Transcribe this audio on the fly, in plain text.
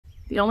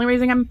The only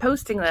reason I'm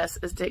posting this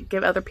is to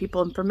give other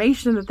people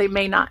information that they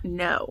may not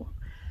know.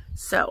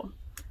 So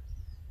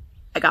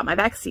I got my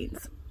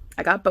vaccines.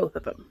 I got both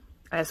of them.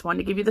 I just wanted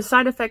to give you the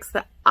side effects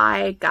that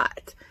I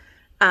got.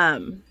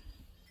 And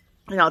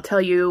I'll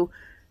tell you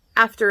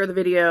after the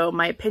video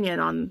my opinion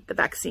on the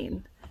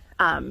vaccine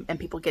and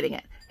people getting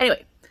it.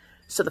 Anyway,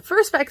 so the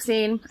first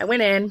vaccine, I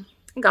went in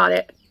and got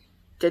it.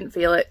 Didn't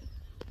feel it.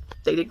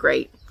 They did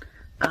great.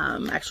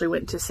 Actually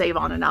went to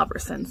Save-On and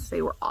Albertsons.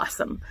 They were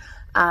awesome.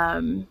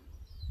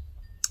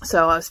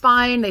 So I was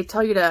fine. They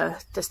tell you to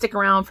stick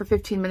around for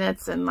 15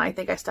 minutes, and I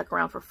think I stuck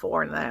around for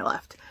 4, and then I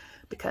left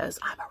because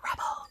I'm a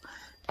rebel.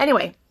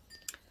 Anyway,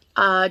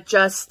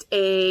 just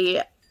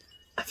a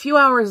few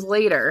hours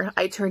later,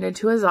 I turned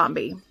into a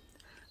zombie,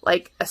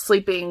 like a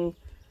sleeping.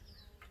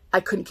 I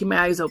couldn't keep my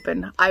eyes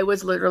open. I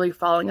was literally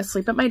falling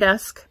asleep at my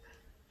desk,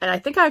 and I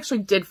think I actually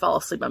did fall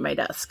asleep at my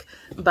desk,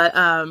 but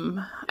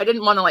I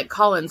didn't want to like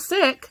call in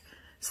sick,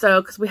 so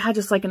because we had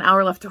just like an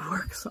hour left of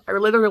work, so I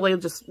literally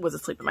just was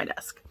asleep at my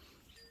desk.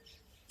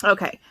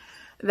 Okay,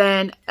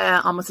 then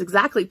almost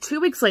exactly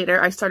 2 weeks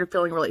later, I started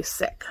feeling really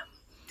sick.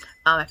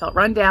 I felt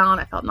run down.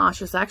 I felt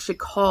nauseous. I actually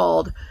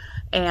called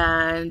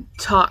and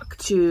talked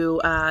to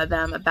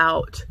them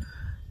about,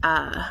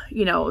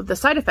 you know, the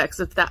side effects,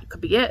 if that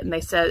could be it. And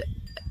they said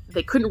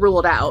they couldn't rule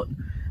it out.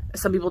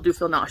 Some people do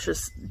feel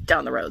nauseous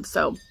down the road.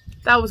 So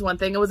that was one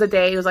thing. It was a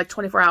day. It was like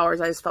 24 hours.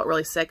 I just felt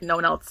really sick. No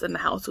one else in the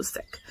house was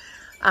sick.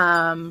 Then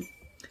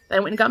I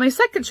went and got my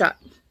second shot.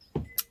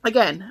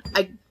 Again,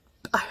 I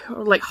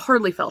like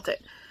hardly felt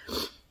it.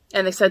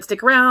 And they said,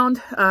 stick around.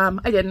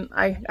 I didn't.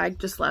 I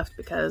just left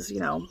because,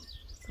 you know,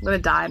 I'm going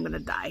to die. I'm going to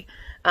die.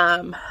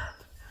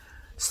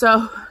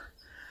 So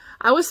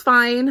I was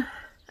fine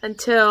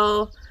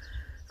until,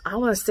 I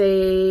want to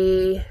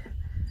say,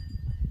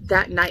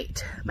 that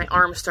night. My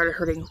arm started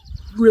hurting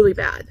really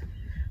bad.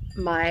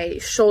 My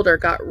shoulder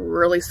got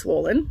really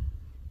swollen.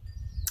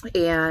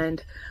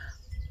 And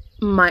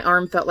my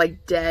arm felt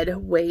like dead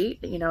weight,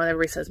 you know, and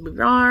everybody says, move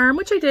your arm,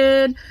 which I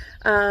did.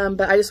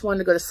 But I just wanted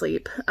to go to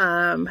sleep.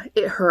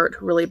 It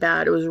hurt really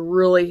bad. It was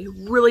really,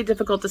 really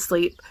difficult to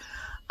sleep.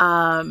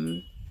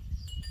 And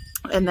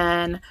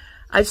then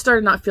I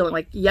started not feeling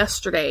like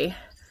yesterday.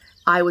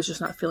 I was just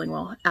not feeling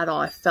well at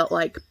all. I felt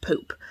like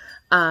poop.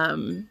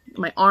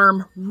 My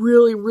arm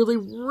really, really,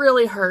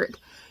 really hurt.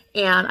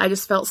 And I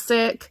just felt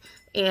sick.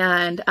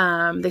 And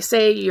they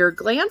say your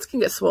glands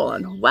can get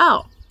swollen.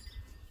 Well,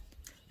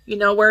 you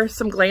know where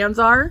some glands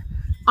are?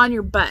 On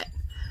your butt.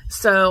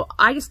 So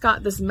I just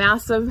got this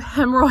massive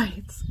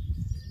hemorrhoids.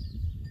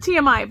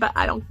 TMI, but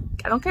I don't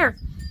care.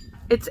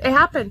 It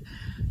happened.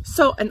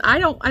 So, and I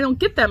don't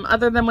get them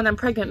other than when I'm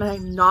pregnant, and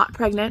I'm not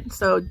pregnant,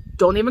 so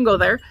don't even go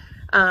there.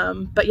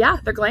 But yeah,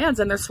 they're glands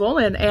and they're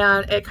swollen,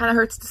 and it kind of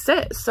hurts to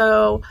sit.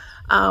 So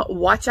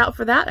watch out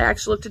for that. I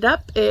actually looked it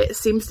up. It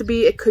seems to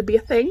be, it could be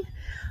a thing.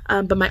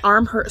 But my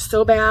arm hurt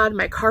so bad.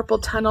 My carpal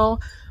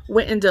tunnel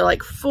went into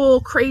like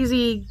full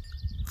crazy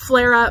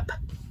flare up.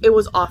 It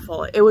was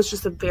awful. It was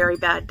just a very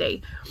bad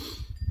day.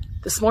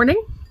 This morning,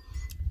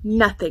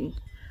 nothing.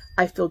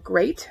 I feel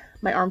great.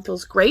 My arm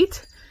feels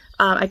great.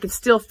 I can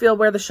still feel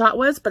where the shot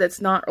was, but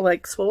it's not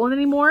like swollen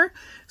anymore.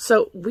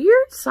 So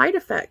weird side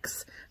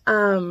effects.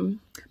 But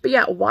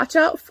yeah, watch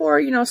out for,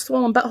 you know,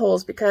 swollen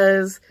buttholes,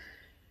 because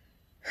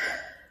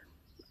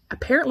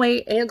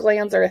apparently anal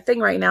glands are a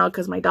thing right now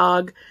because my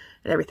dog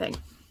and everything.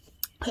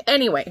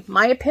 Anyway,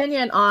 my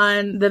opinion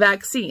on the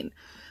vaccine.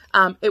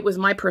 It was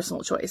my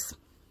personal choice.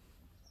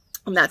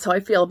 And that's how I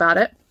feel about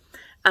it.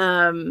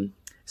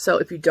 So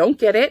if you don't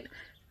get it,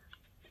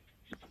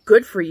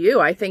 good for you.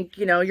 I think,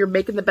 you know, you're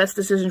making the best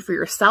decision for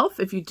yourself.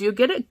 If you do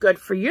get it, good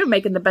for you,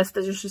 making the best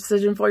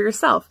decision for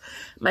yourself.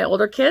 My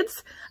older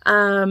kids,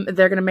 they're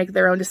going to make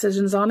their own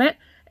decisions on it.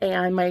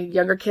 And my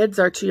younger kids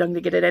are too young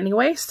to get it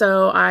anyway.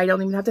 So I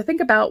don't even have to think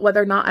about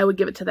whether or not I would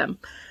give it to them.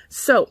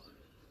 So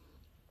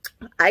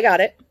I got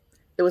it.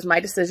 It was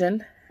my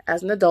decision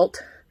as an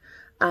adult.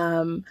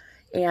 And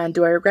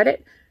do I regret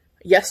it?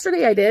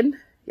 Yesterday I did.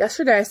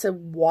 Yesterday I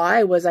said,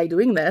 why was I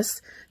doing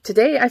this?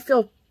 Today I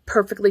feel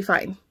perfectly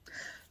fine.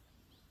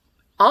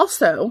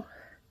 Also,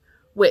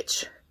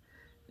 which,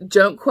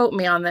 don't quote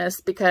me on this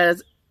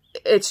because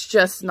it's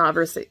just an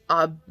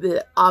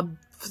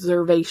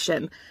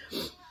observation.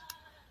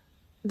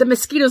 The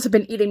mosquitoes have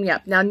been eating me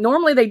up. Now,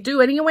 normally they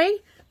do anyway,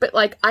 but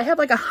like I have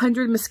like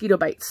 100 mosquito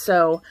bites.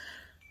 So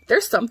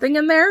there's something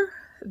in there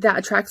that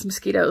attracts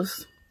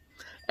mosquitoes.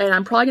 And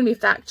I'm probably going to be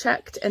fact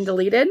checked and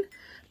deleted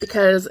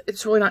because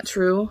it's really not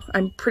true.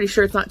 I'm pretty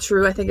sure it's not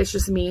true. I think it's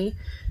just me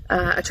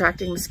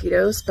attracting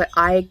mosquitoes, but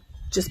I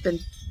just been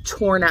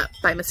torn up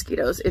by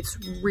mosquitoes. It's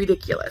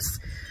ridiculous.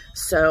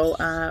 So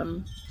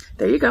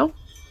there you go.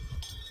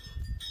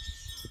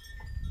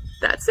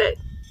 That's it.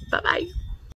 Bye-bye.